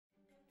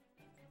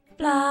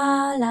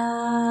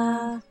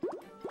Blarla.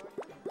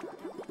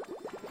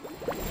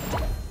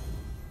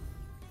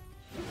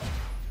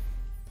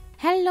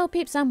 Hello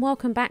peeps and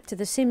welcome back to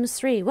The Sims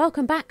 3.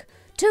 Welcome back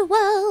to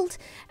World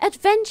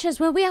Adventures,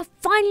 where we are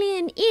finally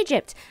in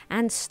Egypt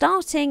and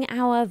starting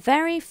our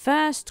very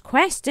first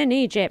quest in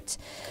Egypt.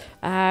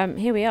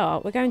 Here we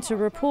are. We're going to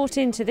report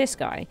into this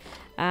guy,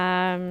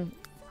 where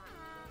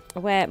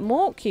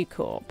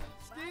MorcuCorp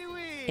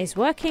is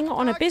working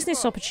on a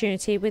business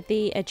opportunity with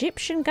the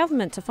Egyptian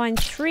government to find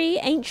 3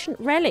 ancient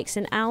relics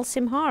in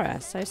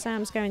Simhara. So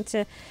Sam's going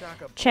to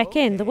check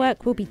in. The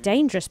work will be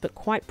dangerous but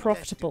quite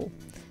profitable.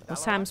 Well,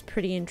 Sam's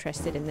pretty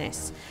interested in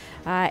this.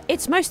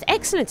 It's most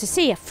excellent to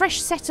see a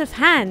fresh set of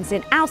hands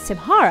in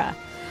Simhara.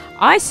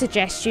 I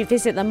suggest you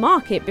visit the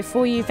market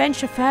before you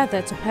venture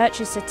further to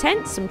purchase a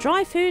tent, some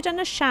dry food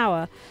and a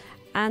shower.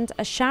 And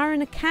a shower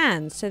in a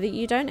can so that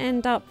you don't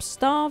end up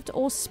starved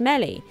or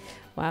smelly.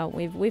 Well,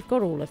 we've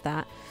got all of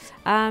that.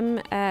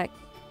 Where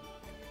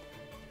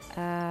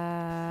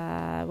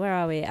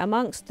are we?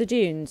 Amongst the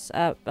dunes.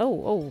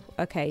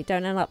 Okay.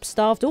 Don't end up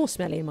starved or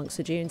smelly amongst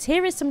the dunes.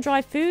 Here is some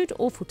dry food,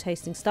 awful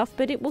tasting stuff,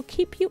 but it will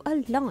keep you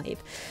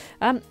alive.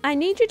 I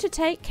need you to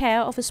take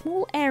care of a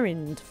small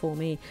errand for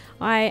me.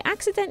 I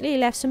accidentally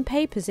left some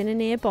papers in a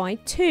nearby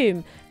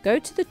tomb. Go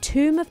to the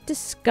Tomb of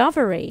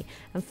Discovery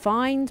and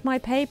find my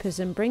papers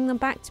and bring them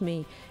back to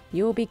me.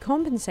 You will be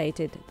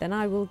compensated. Then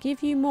I will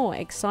give you more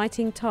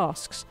exciting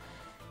tasks.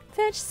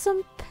 Fetch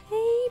some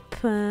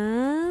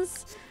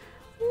papers?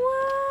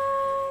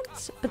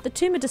 What? But the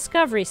Tomb of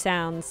Discovery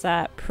sounds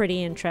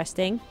pretty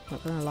interesting.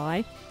 Not gonna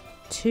lie.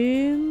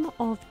 Tomb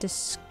of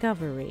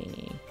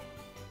Discovery.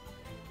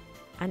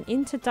 An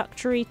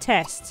introductory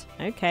test.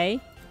 Okay.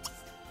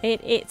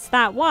 It's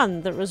that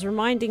one that was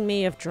reminding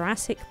me of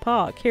Jurassic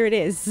Park. Here it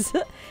is.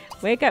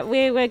 we're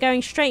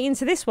going straight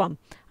into this one.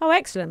 Oh,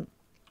 excellent.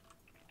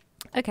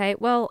 Okay,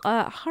 well,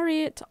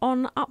 hurry it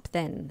on up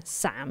then,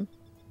 Sam.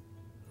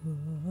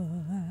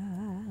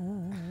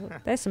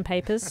 There's some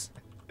papers.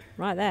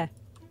 Right there.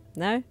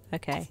 No?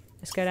 Okay.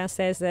 Let's go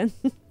downstairs then.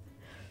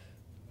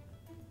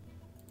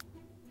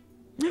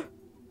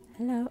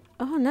 Hello.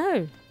 Oh,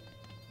 no.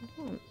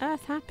 What on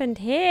earth happened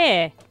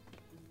here?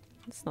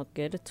 That's not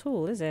good at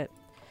all, is it?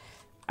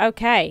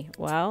 Okay.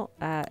 Well,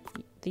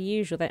 the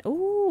usual then.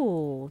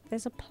 Ooh,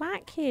 there's a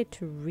plaque here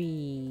to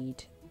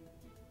read.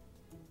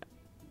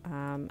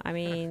 I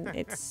mean,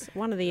 it's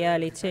one of the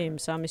early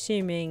tombs, so I'm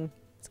assuming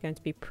it's going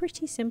to be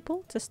pretty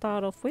simple to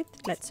start off with.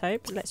 Let's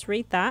hope. Let's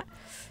read that.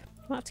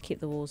 We'll have to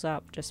keep the walls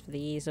up just for the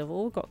ease of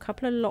all. We've got a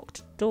couple of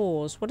locked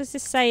doors. What does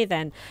this say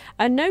then?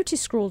 A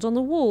notice scrawled on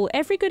the wall.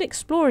 Every good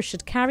explorer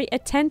should carry a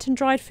tent and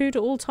dried food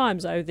at all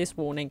times. Oh, this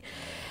warning.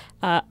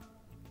 Yeah,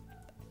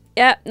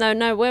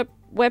 no,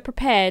 we're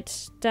prepared.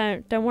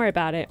 Don't worry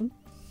about it.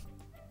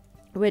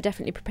 We're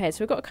definitely prepared.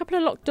 So we've got a couple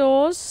of locked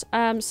doors.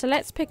 So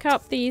let's pick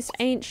up these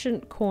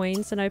ancient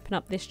coins and open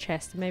up this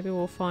chest. Maybe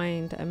we'll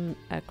find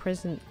a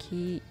crescent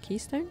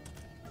keystone.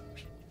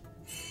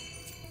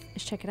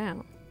 Let's check it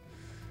out.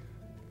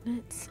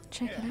 Let's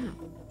check it out.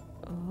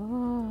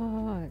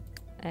 Oh,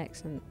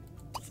 excellent.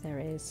 There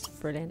it is.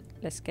 Brilliant.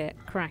 Let's get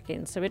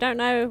cracking. So we don't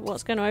know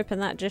what's going to open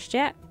that just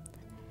yet.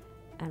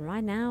 And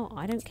right now,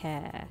 I don't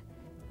care.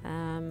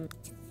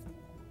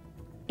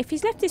 If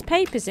he's left his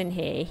papers in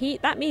here,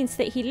 that means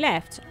that he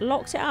left,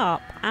 locked it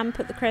up, and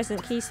put the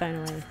crescent keystone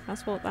away.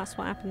 That's what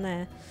happened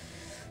there.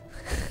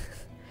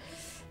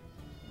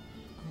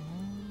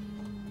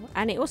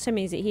 And it also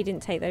means that he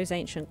didn't take those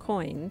ancient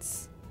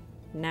coins.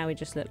 Now we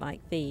just look like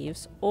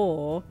thieves.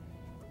 Or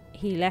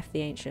he left the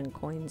ancient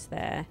coins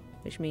there,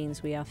 which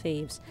means we are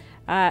thieves.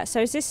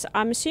 So is this?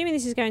 I'm assuming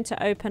this is going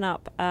to open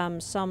up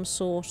some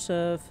sort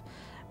of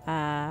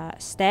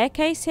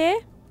staircase here.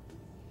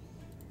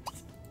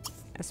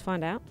 Let's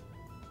find out.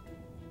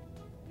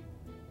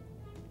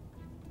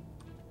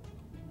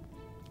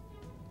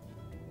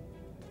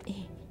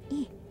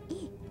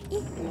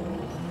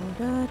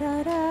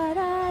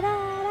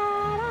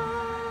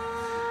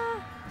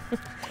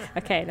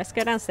 Okay, let's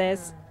go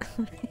downstairs.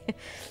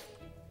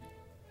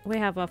 We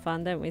have our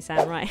fun, don't we,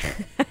 Sam? Right.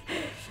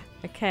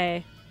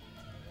 Okay.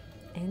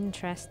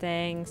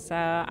 Interesting. So,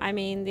 I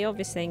mean, the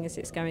obvious thing is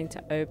it's going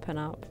to open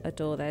up a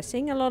door there.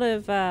 Seeing a lot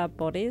of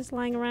bodies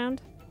lying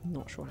around. I'm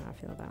not sure how I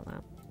feel about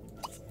that.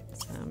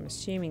 So I'm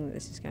assuming that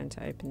this is going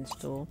to open this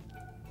door.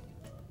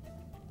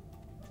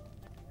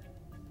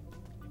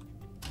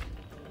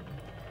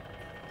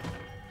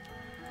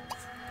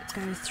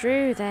 Go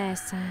through there,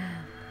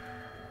 Sam.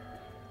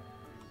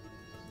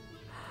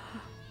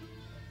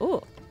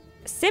 Oh,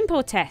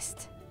 simple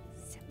test.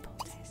 Simple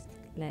test.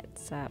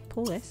 Let's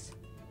pull this.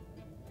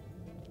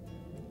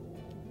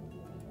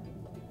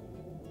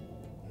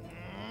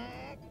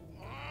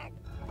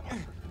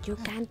 You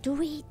can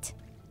do it.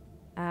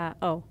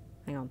 Oh,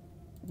 hang on.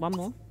 One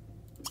more.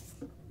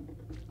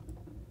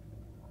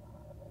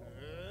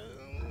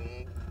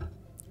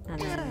 And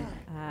then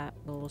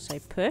we'll also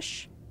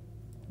push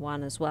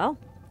one as well.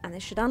 And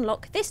this should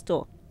unlock this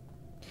door.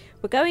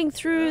 We're going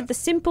through the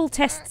simple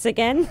tests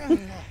again.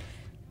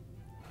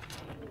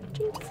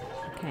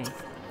 Okay.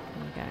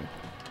 we go.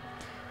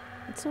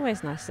 It's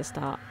always nice to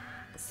start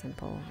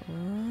simple.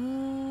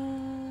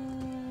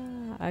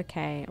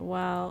 Okay,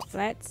 well,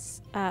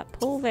 let's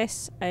pull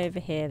this over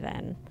here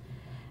then.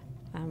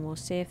 And we'll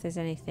see if there's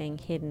anything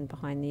hidden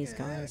behind these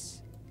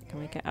guys. Can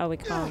we go? Oh, we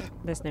can't.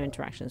 There's no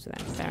interactions with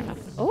them. Fair enough.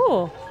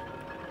 Oh!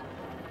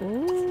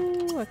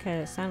 Ooh, okay,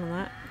 let's stand on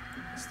that.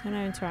 Still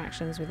no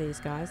interactions with these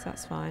guys.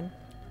 That's fine.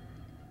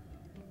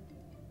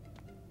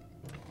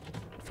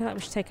 I feel like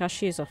we should take our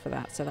shoes off of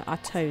that so that our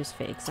toes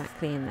fit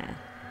exactly in there.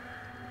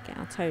 Get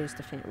our toes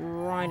to fit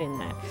right in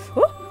there.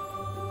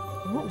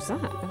 Oh! What was that?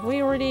 Have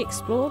we already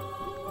explored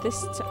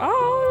this?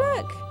 Oh,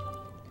 look!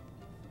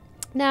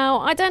 Now,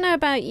 I don't know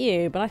about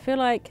you, but I feel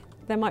like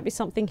there might be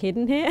something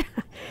hidden here.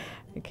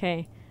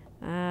 Okay.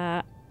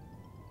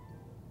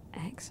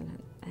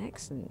 Excellent.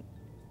 Excellent.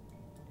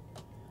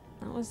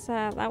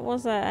 That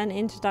was an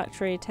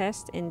introductory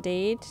test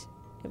indeed.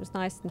 It was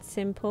nice and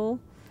simple.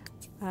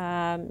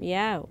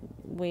 Yeah,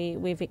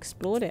 we've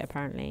explored it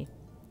apparently.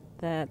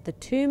 The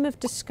Tomb of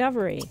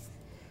Discovery.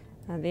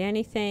 The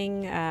only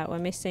thing we're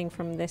missing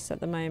from this at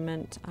the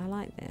moment, I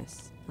like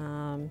this,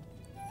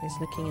 is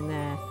looking in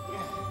there.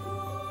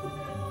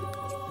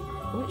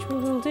 Which we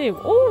will do.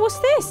 Oh, what's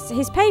this?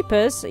 His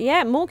papers.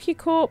 Yeah,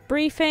 MorcuCorp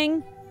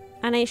briefing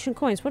and ancient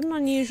coins. What an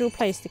unusual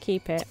place to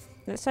keep it.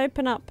 Let's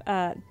open up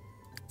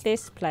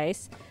this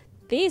place.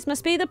 These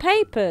must be the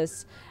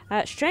papers.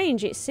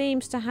 Strange, it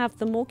seems to have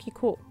the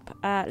MorcuCorp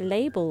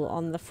label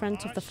on the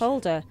front of the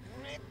folder.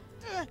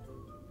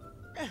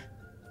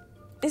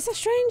 Is that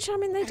strange? I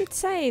mean, they did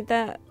say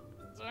that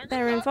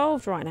they're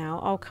involved right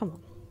now. Oh, come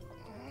on.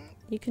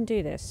 You can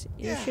do this.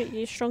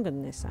 You're stronger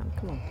than this, Sam.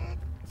 Come on.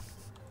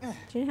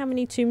 Do you know how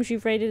many tombs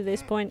you've raided at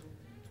this point?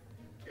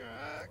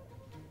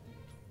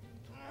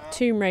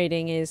 Tomb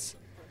raiding is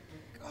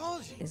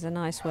a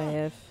nice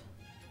way of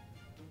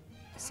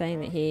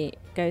saying that he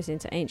goes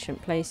into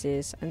ancient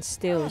places and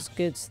steals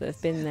goods that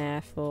have been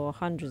there for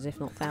hundreds, if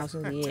not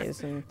thousands of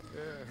years, and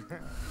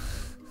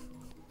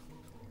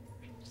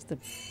just a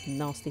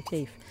nasty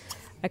thief.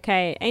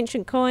 Okay,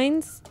 ancient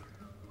coins.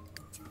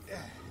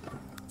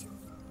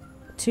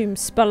 Tomb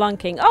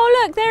spelunking.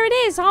 Oh, look, there it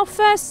is, our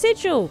first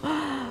sigil.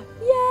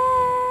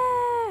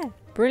 Yeah!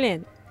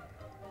 Brilliant.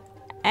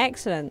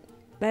 Excellent.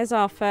 There's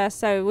our first.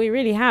 So we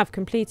really have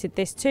completed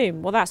this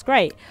tomb. Well, that's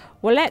great.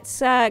 Well, let's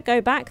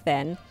go back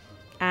then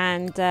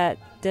and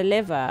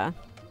deliver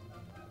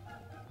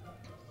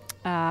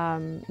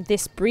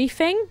this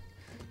briefing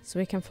so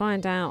we can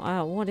find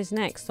out what is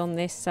next on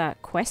this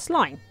quest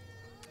line.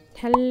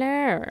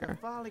 Hello.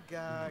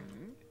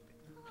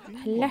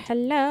 Hello,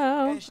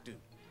 hello.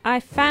 I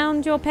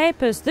found your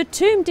papers. The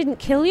tomb didn't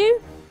kill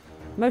you?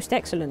 Most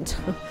excellent.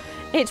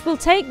 It will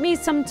take me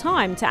some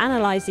time to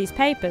analyse these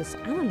papers.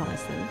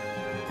 Analyse them?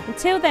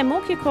 Until then,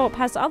 MorcuCorp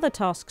has other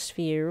tasks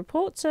for you.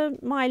 Report to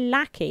my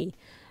lackey.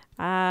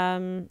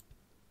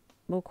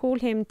 We'll call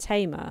him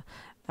Tamer.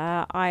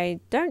 I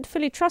don't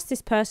fully trust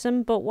this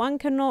person, but one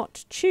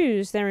cannot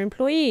choose their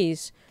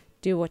employees.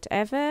 Do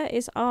whatever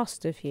is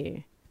asked of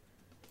you.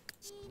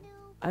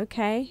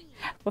 Okay.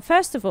 Well,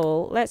 first of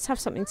all, let's have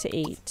something to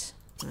eat.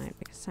 Right,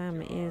 because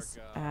Sam is...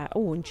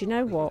 oh, and do you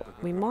know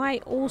what? We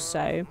might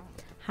also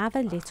have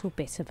a little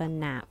bit of a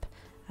nap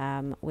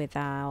with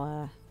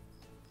our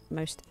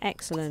most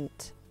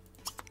excellent...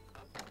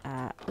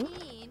 oh,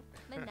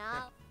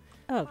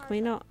 can we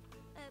not...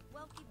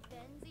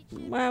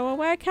 Well,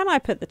 where can I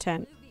put the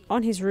tent?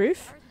 On his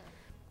roof?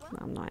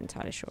 I'm not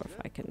entirely sure if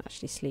I can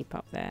actually sleep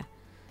up there.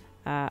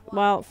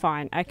 Well,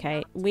 fine.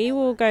 Okay, we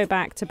will go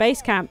back to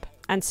base camp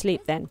and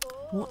sleep then.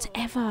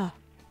 Whatever.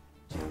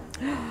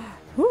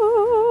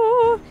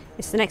 Ooh,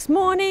 it's the next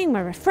morning.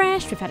 We're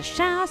refreshed. We've had a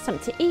shower,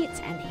 something to eat,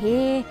 and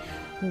here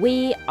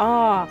we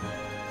are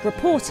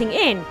reporting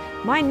in.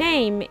 My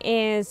name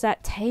is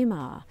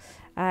Tamar.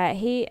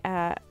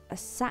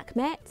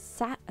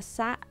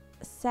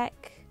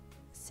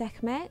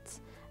 Sekhmet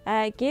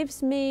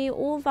gives me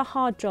all the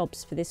hard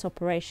jobs for this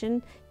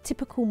operation.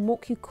 Typical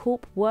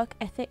MorcuCorp work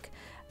ethic.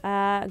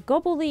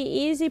 Gobble the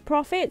easy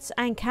profits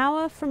and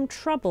cower from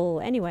trouble.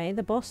 Anyway,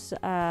 the boss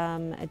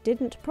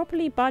didn't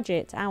properly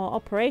budget our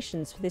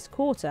operations for this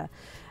quarter.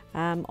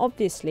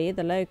 Obviously,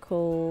 the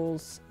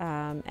locals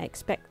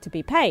expect to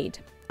be paid.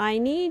 I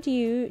need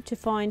you to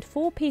find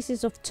 4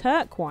 pieces of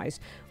turquoise,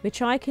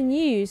 which I can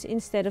use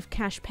instead of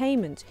cash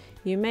payment.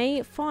 You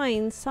may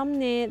find some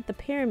near the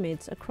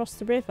pyramids across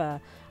the river.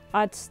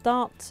 I'd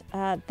start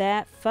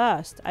there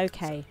first.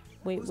 Okay,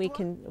 we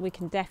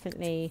can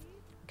definitely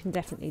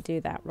do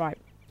that. Right.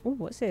 Oh,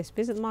 what's this?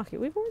 Visit the market.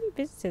 We've already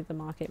visited the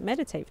market.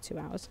 Meditate for 2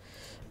 hours.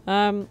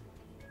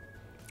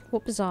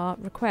 What bizarre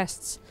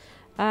requests.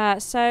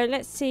 So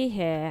let's see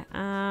here.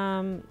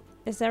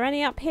 Is there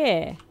any up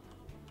here?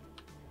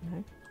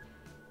 No.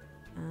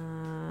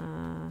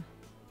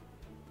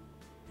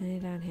 Any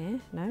down here?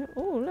 No.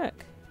 Oh,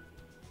 look.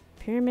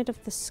 Pyramid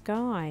of the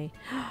Sky.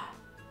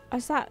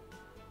 Is that...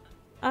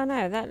 Oh,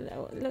 no.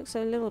 That looks a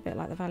little bit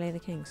like the Valley of the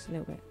Kings. A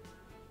little bit.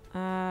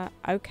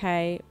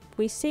 Okay.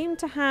 We seem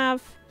to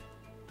have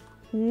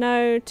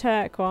no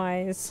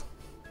turquoise.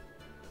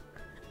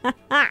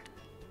 I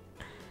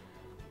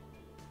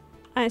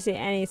don't see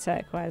any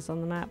turquoise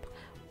on the map.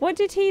 What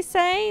did he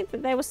say?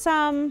 That there was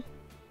some...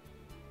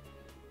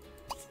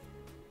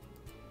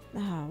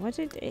 Oh, what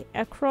did it...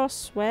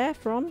 Across where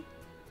from?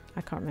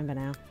 I can't remember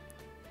now.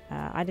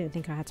 I didn't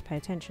think I had to pay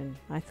attention.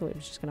 I thought it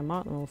was just going to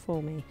mark them all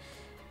for me.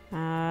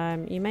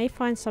 You may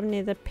find some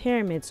near the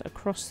pyramids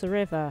across the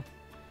river.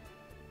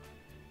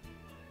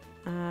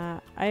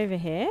 Over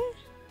here?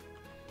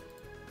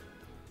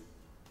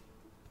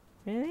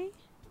 Really?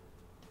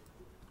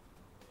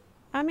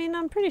 I mean,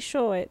 I'm pretty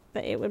sure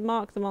that it would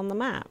mark them on the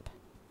map.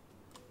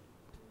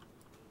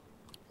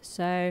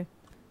 So,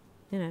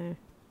 you know.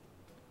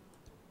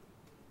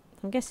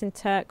 I'm guessing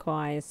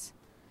turquoise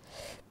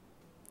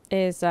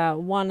is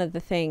one of the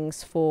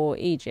things for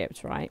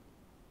Egypt, right?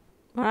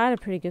 Well, I had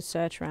a pretty good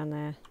search around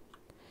there.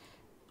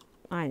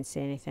 I didn't see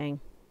anything.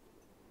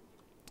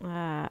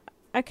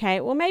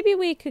 Okay, well maybe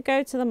we could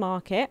go to the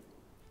market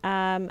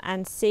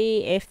and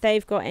see if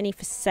they've got any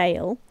for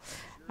sale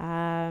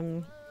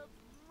to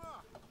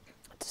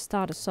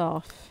start us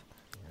off.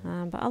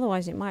 But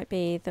otherwise it might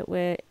be that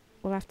we'll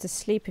have to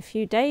sleep a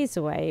few days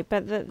away.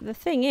 But the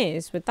thing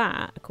is with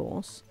that, of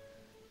course,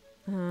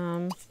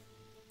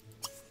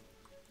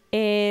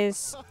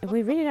 is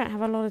we really don't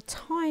have a lot of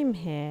time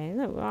here.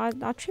 Look,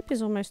 our trip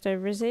is almost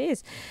over as it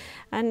is.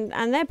 And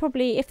they're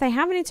probably, if they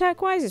have any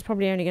turquoise, it's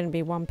probably only going to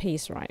be one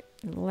piece, right?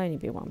 It'll only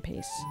be one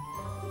piece.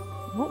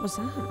 What was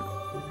that?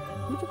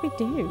 What did we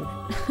do?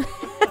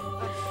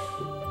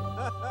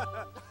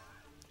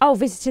 Oh,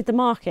 visited the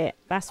market.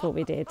 That's what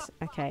we did.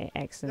 Okay,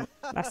 excellent.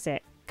 That's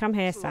it. Come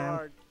here,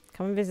 Sam.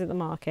 Come and visit the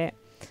market.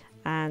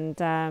 And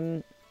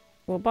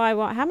we'll buy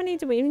what? How many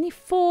do we need?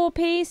 4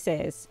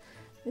 pieces.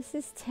 This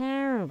is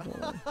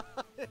terrible.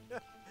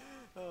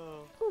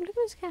 Oh, look at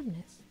those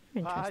cabinets.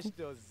 Interesting.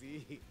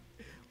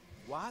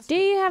 Do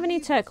you have any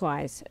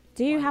turquoise?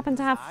 Do you happen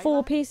to have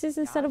 4 pieces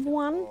instead of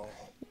 1?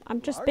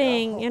 I'm just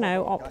being, you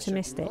know,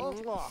 optimistic.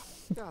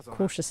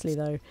 Cautiously,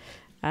 though.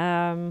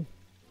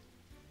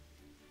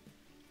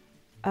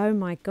 Oh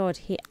my god,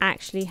 he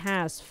actually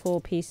has 4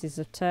 pieces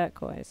of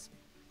turquoise.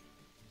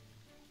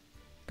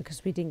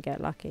 Because we didn't get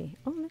lucky.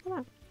 Oh, look at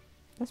that.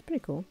 That's pretty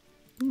cool.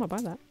 I might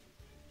buy that.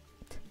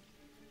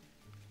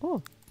 Oh.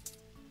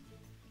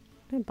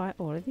 I'm going to buy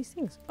all of these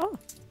things. Oh.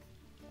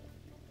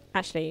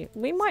 Actually,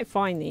 we might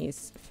find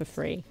these for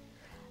free.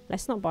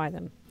 Let's not buy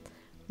them.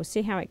 We'll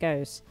see how it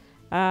goes.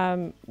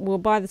 We'll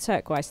buy the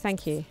turquoise.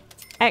 Thank you.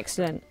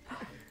 Excellent.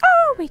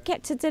 Oh, we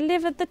get to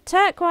deliver the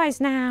turquoise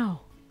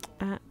now.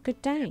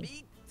 Good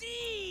day.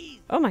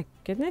 Oh my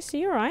goodness, are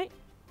you alright?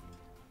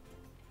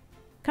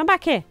 Come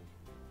back here.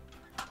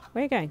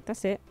 Where are you going?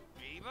 That's it.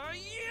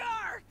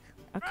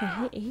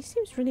 Okay, he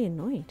seems really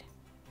annoyed.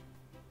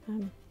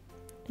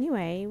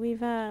 Anyway,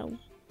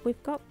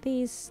 we've got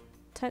these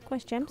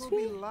turquoise gems for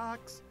you.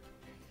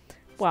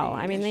 Well,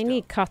 I mean, they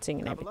need cutting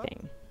and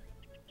everything.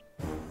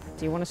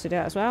 Do you want us to do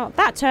that as well?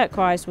 That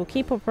turquoise will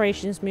keep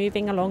operations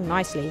moving along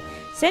nicely.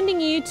 Sending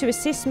you to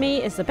assist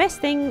me is the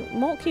best thing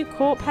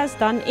MorcuCorp has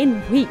done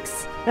in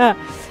weeks.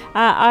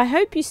 I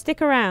hope you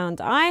stick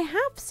around. I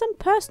have some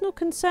personal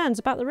concerns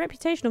about the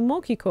reputation of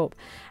MorcuCorp,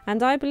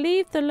 and I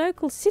believe the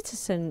local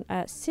citizenry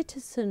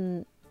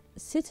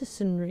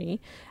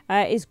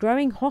is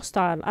growing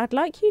hostile. I'd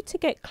like you to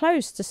get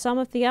close to some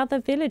of the other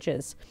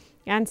villagers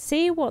and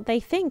see what they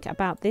think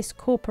about this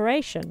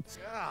corporation.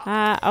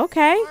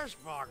 Okay.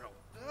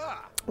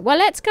 Well,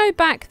 let's go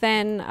back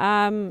then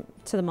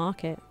to the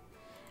market.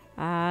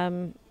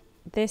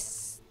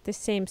 This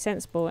seems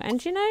sensible.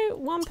 And you know,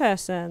 one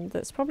person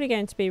that's probably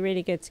going to be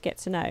really good to get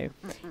to know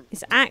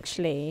is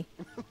actually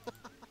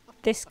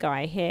this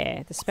guy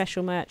here, the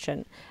special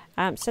merchant.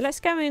 So let's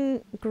go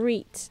and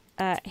greet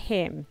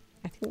him.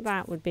 I think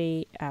that would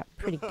be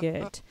pretty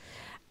good.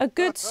 A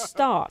good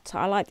start.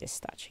 I like this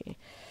statue.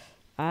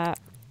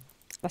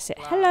 That's it.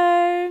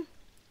 Hello.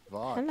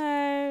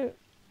 Hello.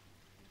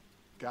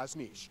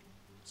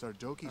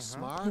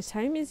 His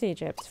home is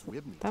Egypt.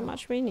 That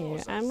much we knew.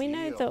 And we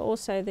know that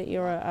also that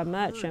you're a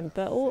merchant,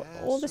 but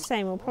all the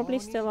same, we'll probably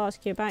still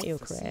ask you about your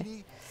career.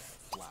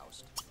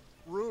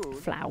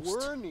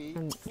 Floused.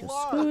 And your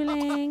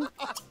schooling.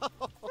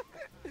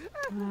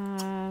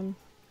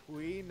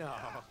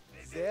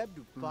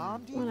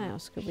 What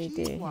else could we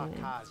do here?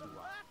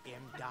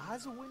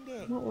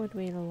 What would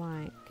we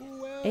like?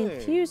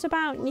 Enthuse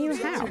about new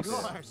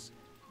house.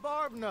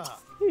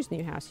 Whose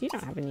new house? You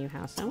don't have a new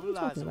house. What are you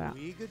talking about?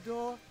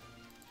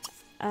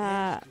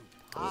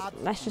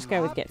 Let's just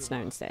go with get to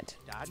know instead.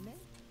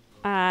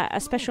 A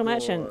special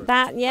merchant.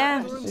 That,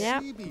 yeah,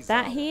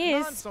 that he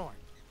is. Oh,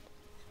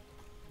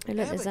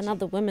 look, there's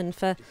another woman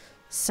for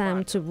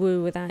Sam to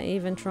woo without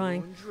even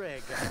trying.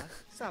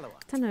 I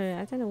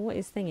don't know what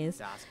his thing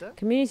is.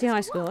 Community high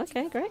school.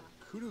 Okay, great.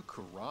 Kudu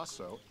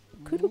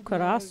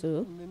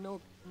Karasu.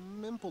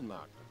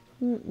 Mimplenak.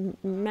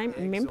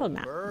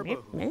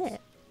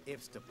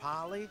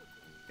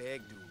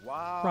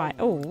 Right,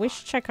 oh, we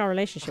should check our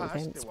relationship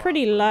with him. It's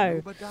pretty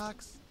low.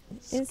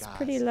 It's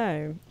pretty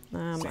low.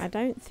 I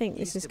don't think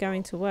this is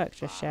going to work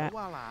just yet.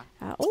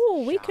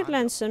 Oh, we could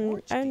learn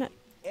some... Oh, no.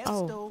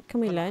 Oh, can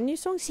we learn new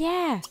songs?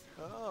 Yeah!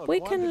 We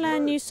can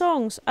learn new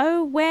songs.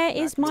 Oh, where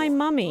is my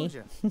mummy?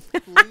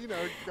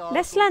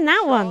 Let's learn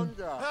that one.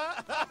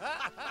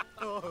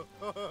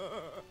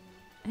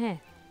 Here.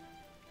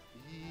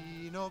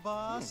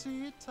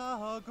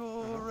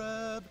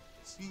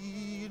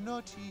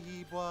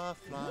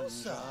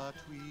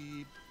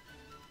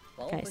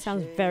 Okay, it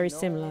sounds very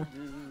similar.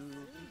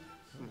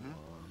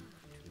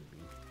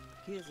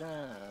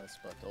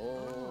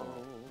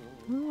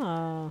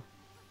 Ah.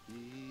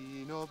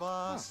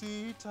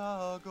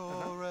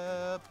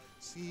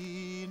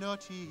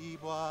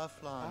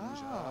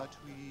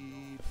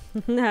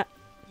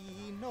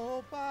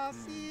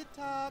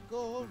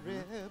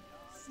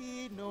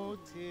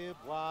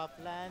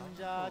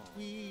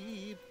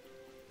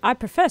 I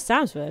prefer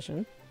Sam's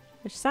version,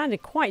 which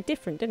sounded quite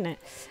different, didn't it?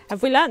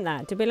 Have we learned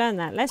that? Did we learn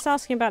that? Let's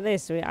ask him about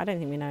this. I don't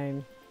think we know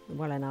him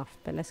well enough,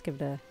 but let's give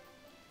it a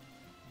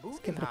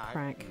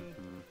crack.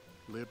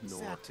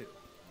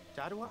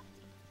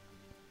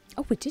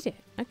 Oh, we did it.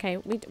 Okay,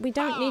 we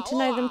don't need to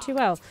know them too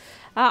well.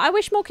 I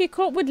wish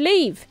MorcuCorp would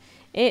leave.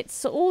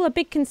 It's all a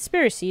big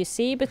conspiracy, you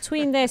see,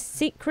 between their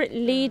secret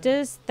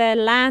leaders, their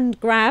land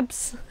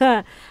grabs,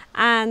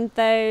 and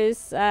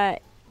those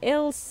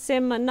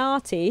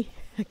Illuminati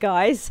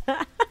guys.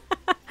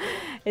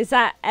 Is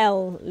that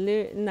L?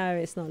 No,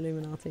 it's not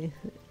Illuminati.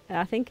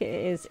 I think it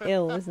is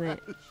ill, isn't it?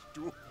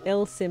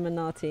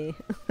 Illuminati.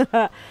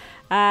 They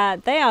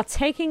are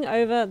taking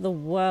over the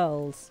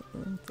world.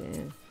 Oh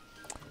dear.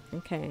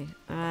 Okay.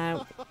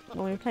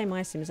 When we play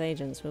My Sims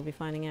Agents, we'll be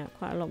finding out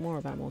quite a lot more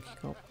about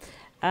MorcuCorp.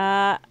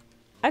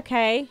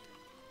 Okay.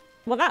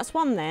 Well, that's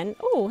one then.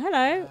 Oh,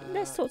 hello.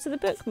 Let's talk to the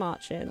book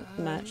merchant.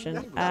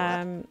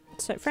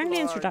 So, friendly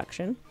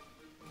introduction.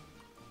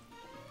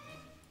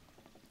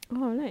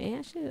 Oh, look. It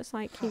actually looks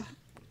like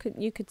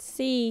you could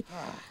see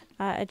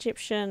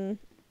Egyptian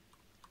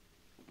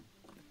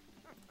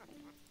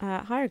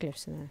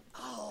hieroglyphs in there.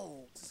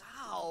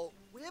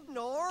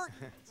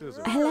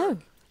 Hello.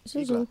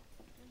 Zuzu.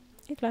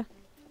 Igla.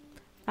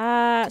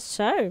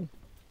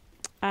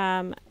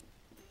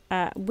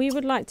 We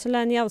would like to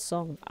learn the other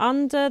song,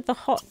 Under the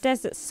Hot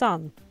Desert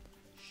Sun.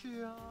 He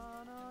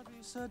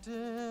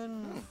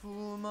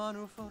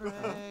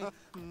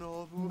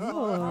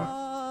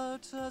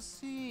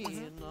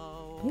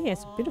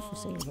has a beautiful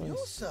singing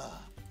voice.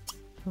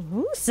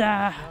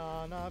 Woosa.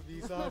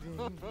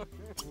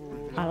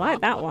 I like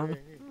that one.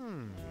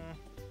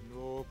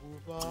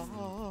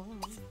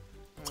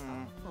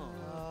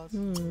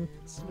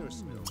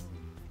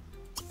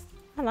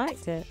 I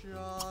liked it.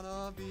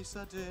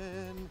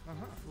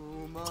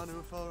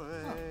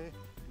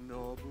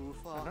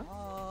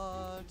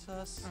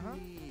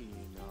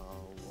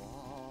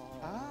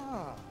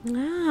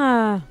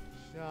 Ah.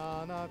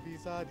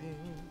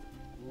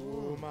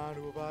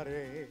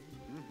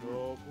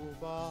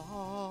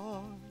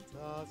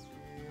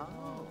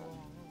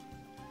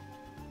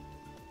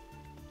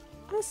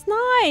 That's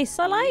nice.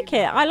 I like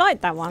it. I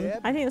like that one.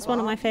 I think it's one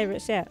of my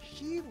favourites yet.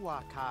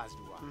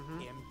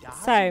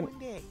 So,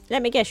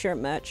 let me guess, you're a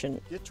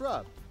merchant.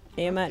 Are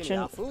you a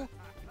merchant?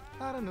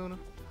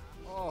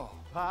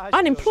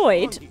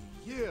 Unemployed?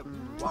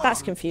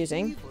 That's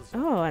confusing.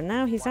 Oh, and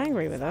now he's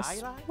angry with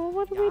us. Well,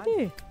 what do we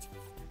do?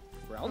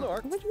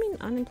 What do you mean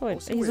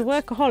unemployed? He's a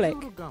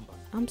workaholic.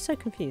 I'm so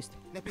confused.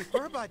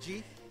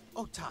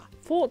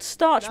 Fort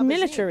Starch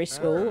Military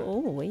School. Oh,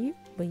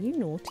 were you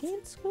naughty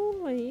in school?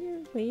 Were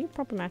you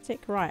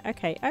problematic? Right.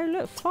 Okay. Oh,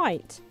 look,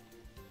 fight.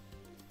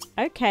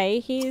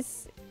 Okay,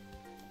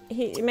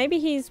 maybe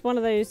he's one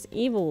of those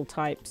evil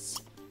types.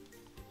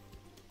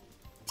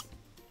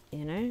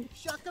 You know?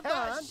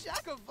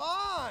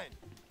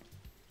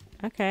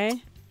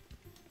 Okay.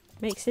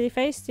 Make silly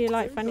face. Do you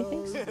like funny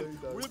things?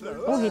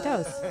 Oh, he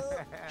does.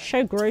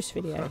 Show gross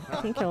video. I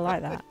think he'll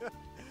like that.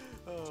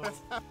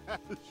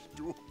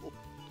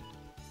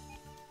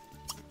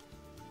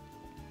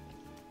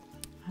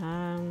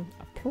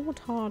 Applaud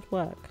hard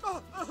work.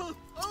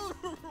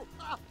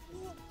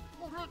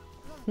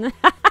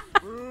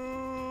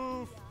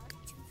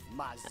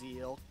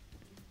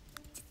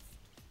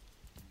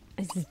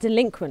 This is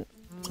delinquent.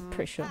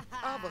 Pretty sure.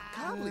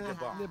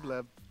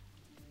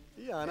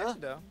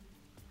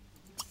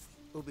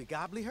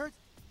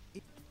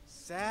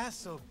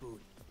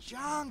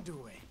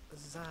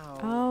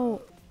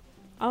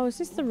 Oh, is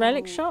this the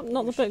relic shop?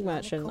 Not the book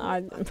merchant.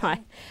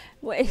 Right.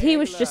 Well, he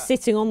was just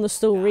sitting on the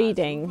stall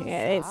reading.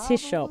 It's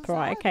his shop,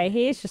 right? Okay,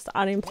 he is just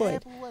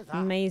unemployed.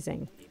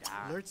 Amazing.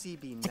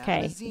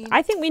 Okay,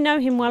 I think we know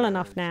him well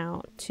enough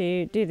now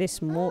to do this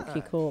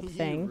MorcuCorp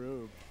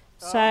thing.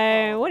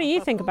 So, what do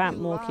you think about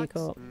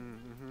MorcuCorp?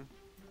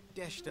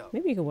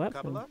 Maybe you could work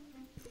for them.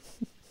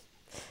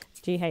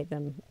 Do you hate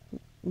them?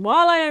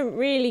 While I don't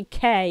really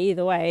care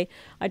either way,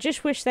 I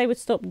just wish they would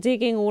stop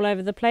digging all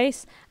over the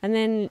place and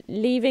then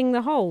leaving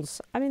the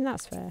holes. I mean,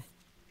 that's fair.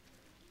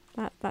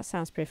 That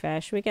sounds pretty fair.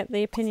 Should we get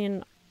the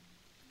opinion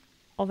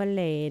of a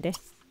lady?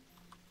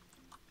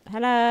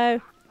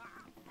 Hello?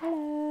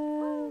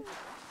 Hello?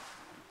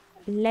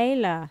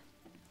 Layla.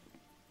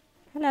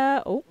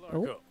 Hello. Oh,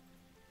 oh.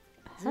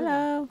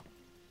 Hello.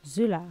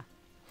 Zula.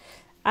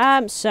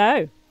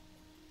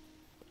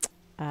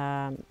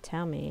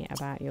 Tell me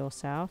about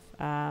yourself.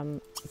 Are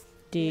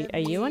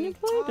you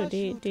unemployed or do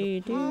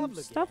you do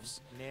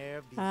stuffs?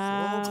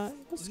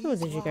 What school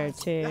did you go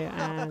to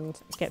and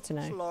get to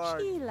know?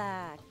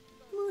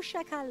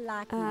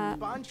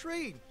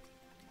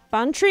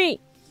 Bantry.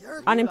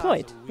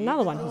 Unemployed.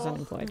 Another one who's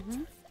unemployed.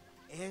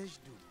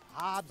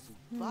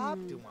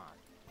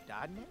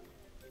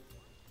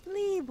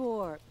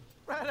 Libor.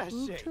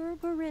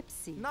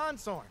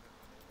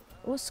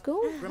 What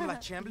school?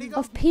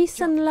 Of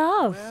peace and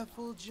love.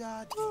 Do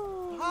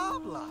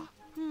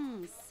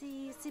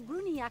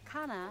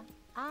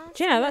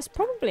you know, that's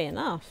probably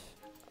enough.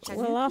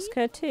 We'll ask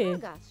her too.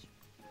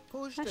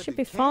 That should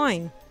be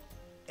fine.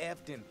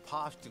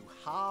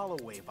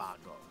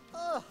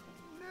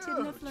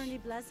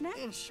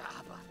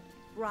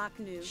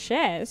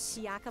 Shares?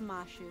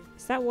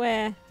 Is that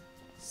where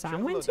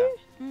Sam went to?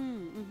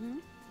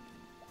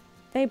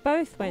 They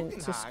both went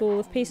to school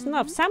of peace and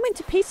love. Sam went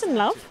to peace and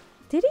love?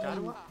 Did he?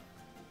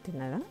 Didn't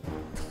know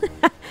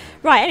that.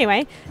 Right,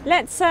 anyway,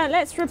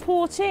 let's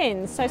report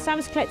in. So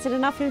Sam's collected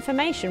enough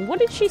information. What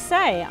did she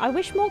say? I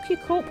wish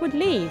MorcuCorp would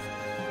leave.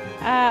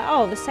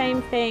 Oh, the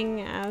same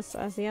thing as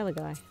the other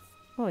guy.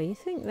 Oh, you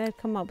think they'd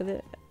come up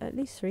with at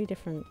least 3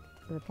 different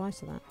replies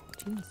to that?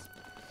 Jeez.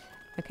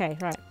 Okay,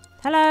 right.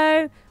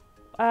 Hello.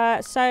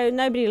 So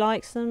nobody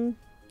likes them.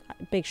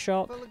 Big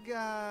shock.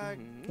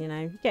 You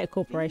know, you get a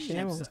corporation,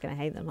 everyone's going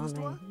to hate them, aren't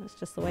they? That's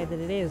just the way that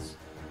it is.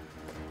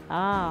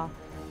 Ah,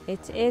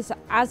 it is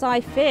as I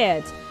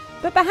feared.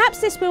 But perhaps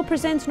this will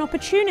present an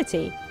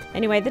opportunity.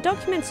 Anyway, the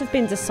documents have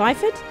been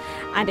deciphered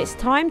and it's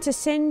time to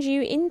send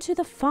you into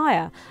the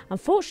fire.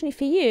 Unfortunately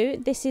for you,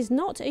 this is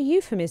not a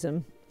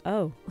euphemism.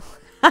 Oh.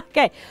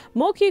 Okay.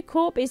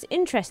 MorcuCorp is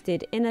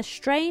interested in a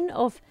strain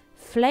of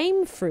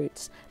flame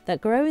fruits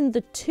that grow in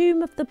the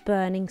tomb of the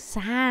burning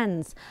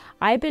sands.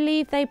 I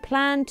believe they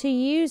plan to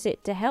use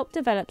it to help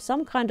develop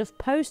some kind of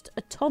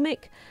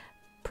post-atomic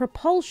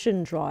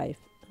propulsion drive.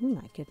 Oh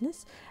my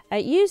goodness.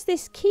 Use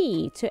this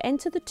key to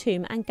enter the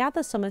tomb and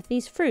gather some of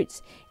these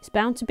fruits. It's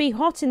bound to be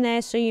hot in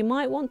there, so you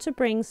might want to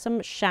bring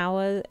some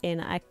shower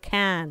in a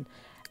can.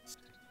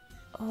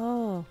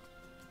 Oh,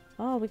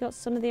 we got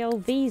some of the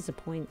old visa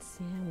points.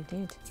 Yeah, we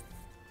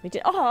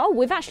did. Oh,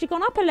 we've actually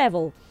gone up a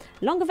level.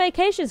 Longer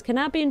vacations can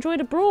now be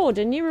enjoyed abroad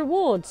and new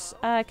rewards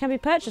can be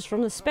purchased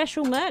from the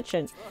special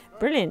merchant.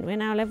 Brilliant, we're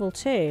now level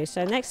 2.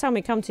 So next time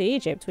we come to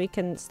Egypt, we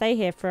can stay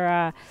here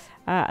for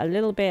a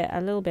little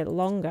bit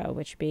longer,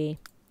 which would be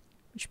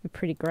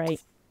pretty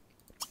great.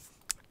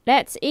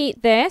 Let's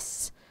eat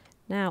this.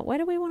 Now, where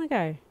do we want to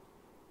go?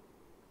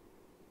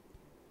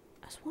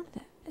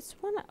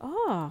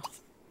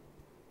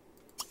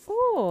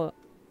 Oh,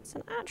 it's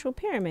an actual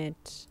pyramid.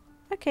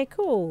 Okay,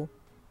 cool.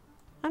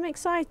 I'm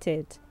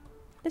excited.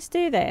 Let's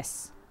do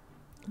this.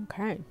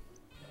 Okay.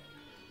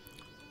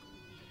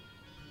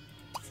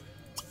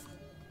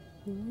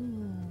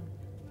 Ooh.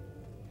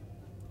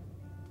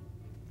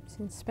 Let's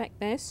inspect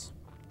this.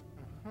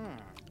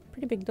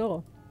 Pretty big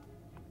door.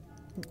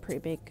 Pretty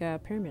big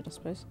pyramid, I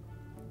suppose.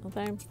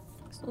 Although,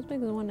 it's not as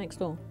big as the one next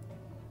door.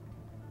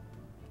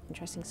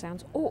 Interesting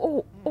sounds.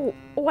 Oh,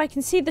 I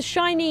can see the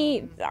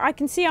shiny... I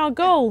can see our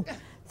goal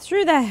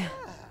through there.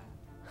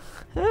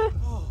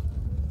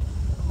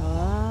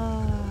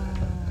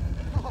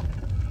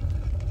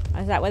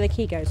 Is that where the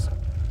key goes?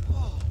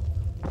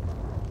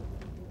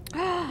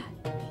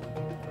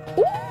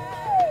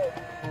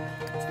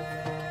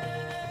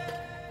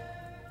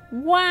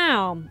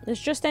 Wow! Has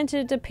just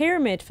entered a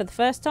pyramid for the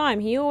first time.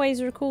 He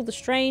always recalled the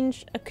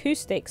strange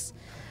acoustics,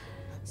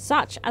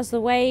 such as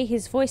the way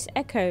his voice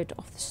echoed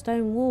off the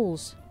stone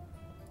walls.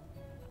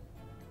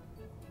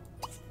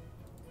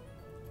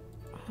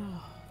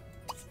 Oh.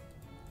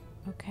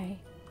 Okay.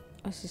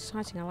 Oh, this is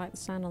exciting. I like the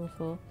sand on the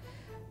floor.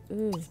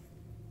 Ooh.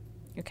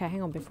 Okay,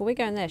 hang on. Before we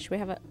go in there, should we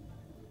have a...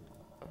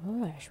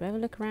 Oh, should we have a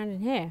look around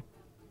in here?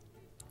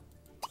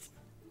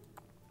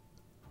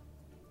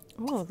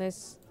 Oh,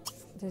 there's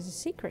a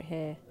secret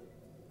here.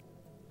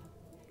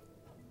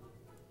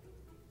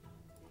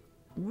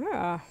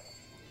 Ah.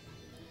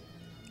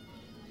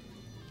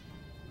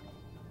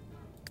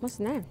 What's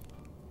in there?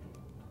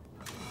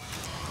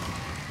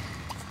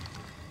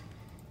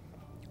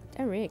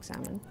 Don't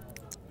re-examine.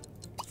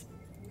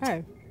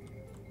 Oh.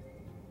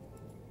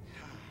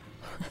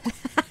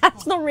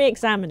 It's not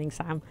re-examining,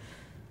 Sam.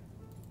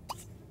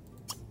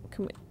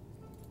 Can we...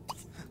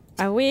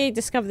 Oh, we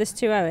discovered this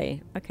too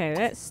early. Okay,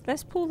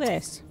 let's pull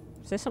this.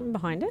 Is there something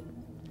behind it?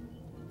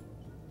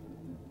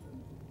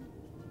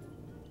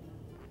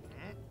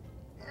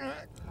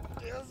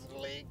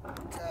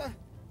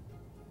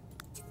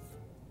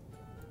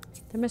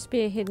 There must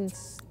be a hidden...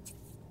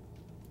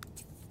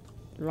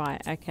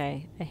 Right,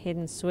 okay. A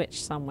hidden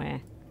switch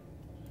somewhere.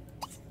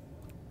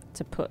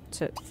 To put...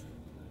 to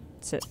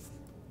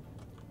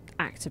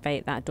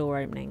activate that door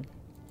opening.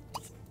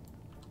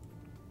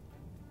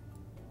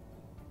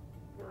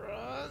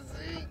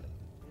 Rosie.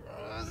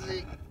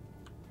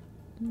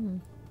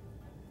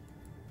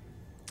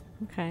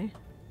 Okay.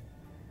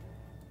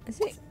 Is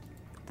it?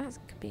 That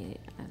could be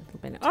a little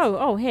bit.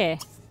 Oh, here.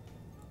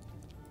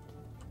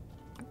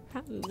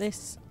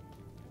 This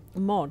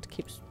mod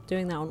keeps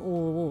doing that on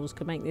all the walls.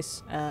 Could make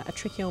this a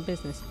tricky old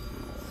business.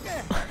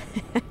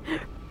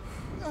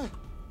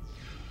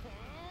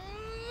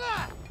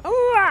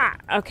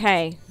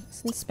 Okay,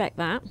 let's inspect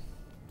that.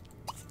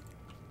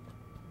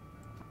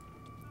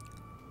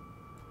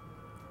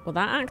 Will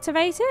that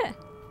activate it?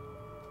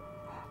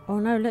 Oh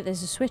no, look,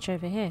 there's a switch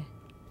over here.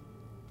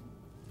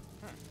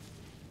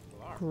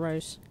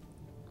 Gross.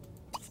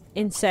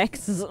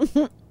 Insects.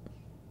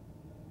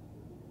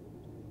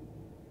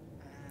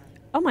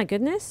 Oh my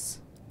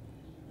goodness.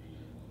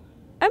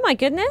 Oh my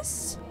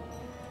goodness.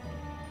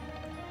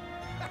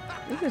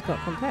 This has got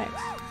complex.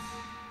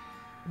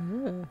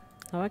 Ooh.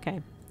 Oh, okay.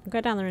 I'll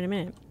go down there in a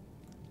minute.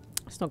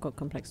 It's not got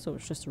complex at all,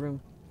 it's just a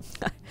room.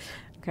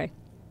 Okay.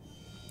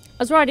 I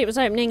was worried it was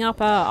opening up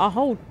a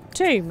whole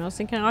tomb. I was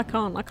thinking I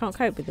can't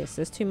cope with this.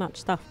 There's too much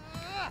stuff.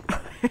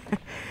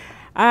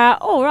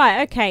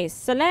 Alright, okay.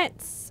 So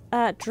let's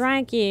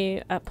drag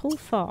you pull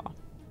far.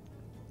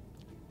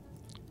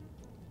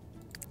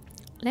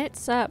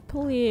 Let's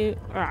pull you.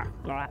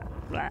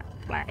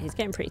 He's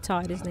getting pretty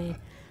tired, isn't he?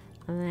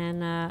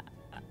 And then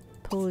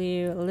pull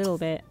you a little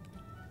bit.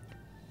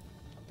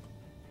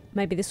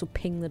 Maybe this will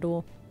ping the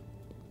door.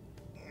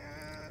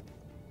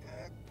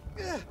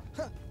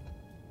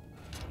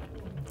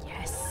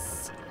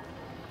 Yes,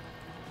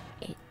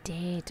 it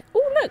did.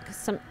 Oh, look,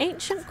 some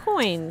ancient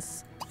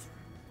coins.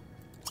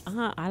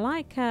 I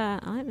like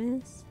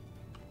this.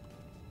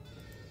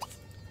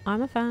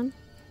 I'm a fan.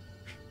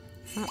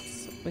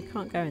 We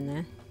can't go in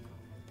there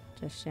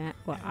just yet.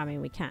 Well, I mean,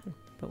 we can,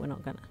 but we're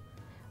not gonna.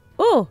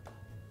 Oh!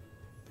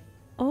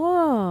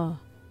 Oh!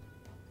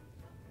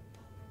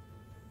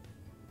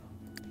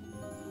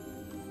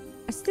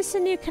 Is this a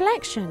new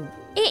collection?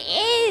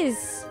 It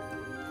is!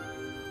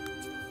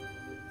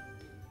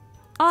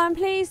 Oh, I'm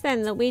pleased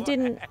then that we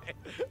didn't...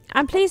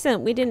 I'm pleased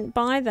that we didn't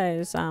buy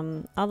those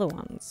other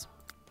ones.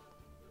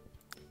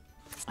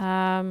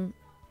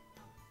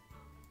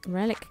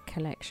 Relic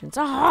collections.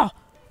 Oh!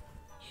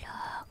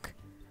 Look!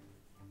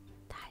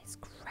 That is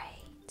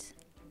great.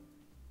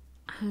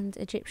 And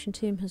Egyptian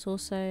Tomb has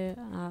also...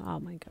 oh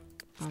my god.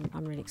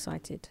 I'm really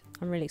excited.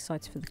 I'm really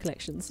excited for the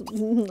collections.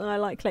 I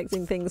like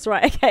collecting things.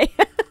 Right, okay.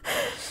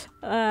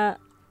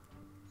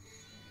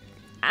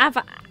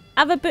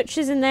 Other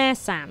butchers in there,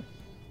 Sam.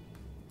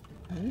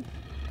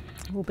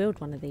 We'll build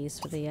one of these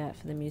for the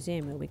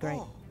museum. It'll be great.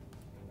 Oh.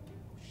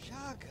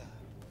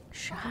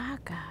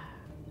 Shaga.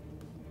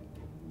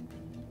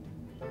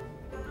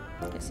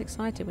 Gets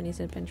excited when he's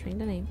adventuring,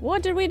 doesn't he?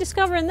 What did we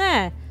discover in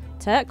there?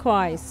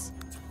 Turquoise.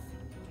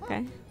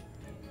 Okay.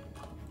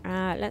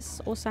 Let's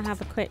also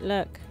have a quick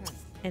look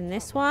in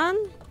this one.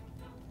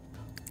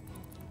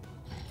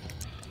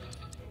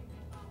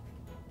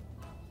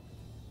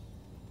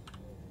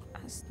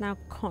 It's now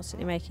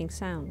constantly making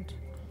sound.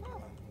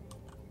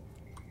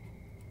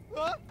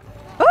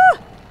 Oh!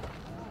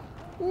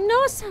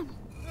 No, Sam!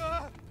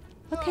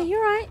 Okay,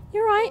 you're right.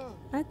 You're right.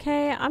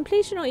 Okay, I'm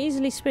pleased you're not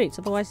easily spooked,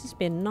 otherwise this would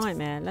be a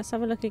nightmare. Let's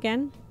have a look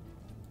again.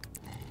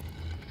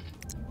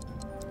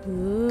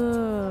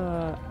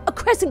 Ooh. A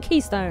crescent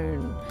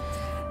keystone!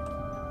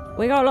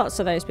 We got lots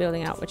of those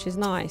building up, which is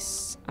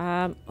nice.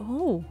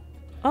 Oh!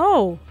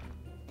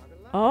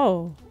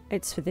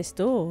 It's for this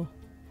door.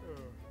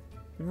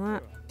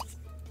 That.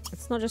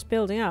 It's not just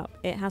building up,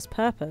 it has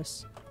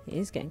purpose. It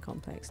is getting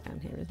complex down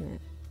here, isn't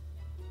it?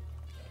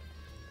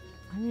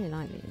 I really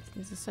like these.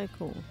 These are so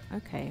cool.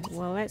 Okay,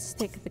 well, let's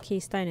stick the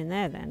keystone in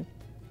there then.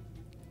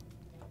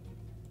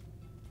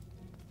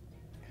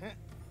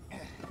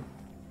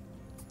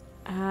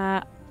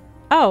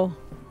 Oh,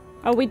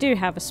 we do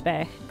have a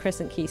spare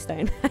crescent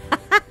keystone.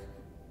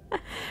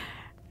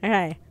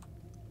 Okay.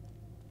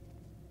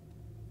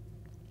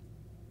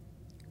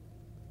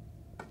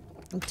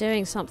 I'm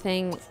doing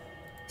something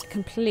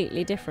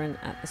completely different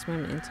at this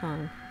moment in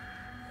time.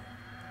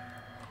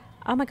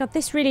 Oh my god,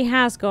 this really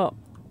has got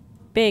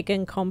big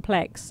and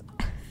complex.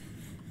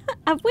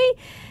 Have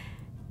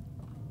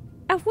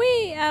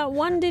we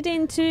wandered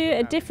into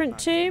a different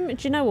tomb? Do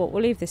you know what?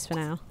 We'll leave this for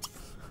now.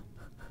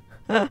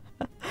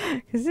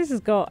 Because this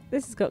has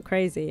got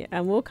crazy,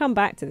 and we'll come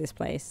back to this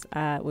place.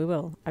 We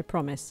will, I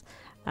promise.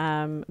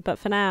 But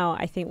for now,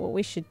 I think what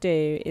we should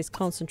do is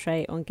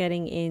concentrate on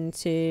getting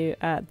into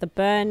the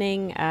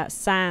burning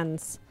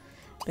sands,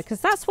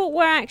 because that's what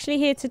we're actually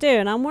here to do.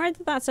 And I'm worried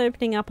that that's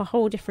opening up a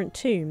whole different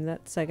tomb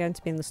that's going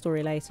to be in the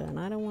story later, and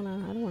I don't want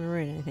to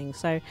ruin anything.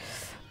 So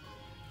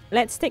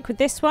let's stick with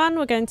this one.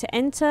 We're going to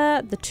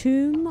enter the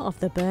tomb of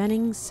the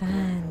burning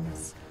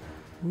sands.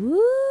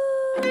 Woo!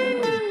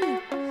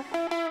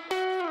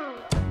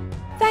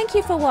 Thank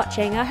you for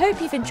watching. I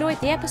hope you've enjoyed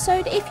the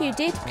episode. If you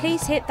did,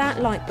 please hit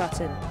that like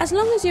button. As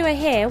long as you are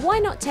here, why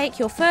not take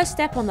your first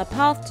step on the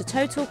path to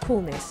total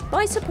coolness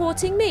by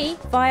supporting me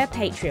via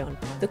Patreon.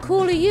 The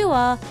cooler you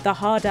are, the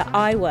harder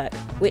I work,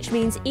 which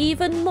means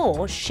even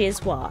more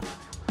SHIZWAH.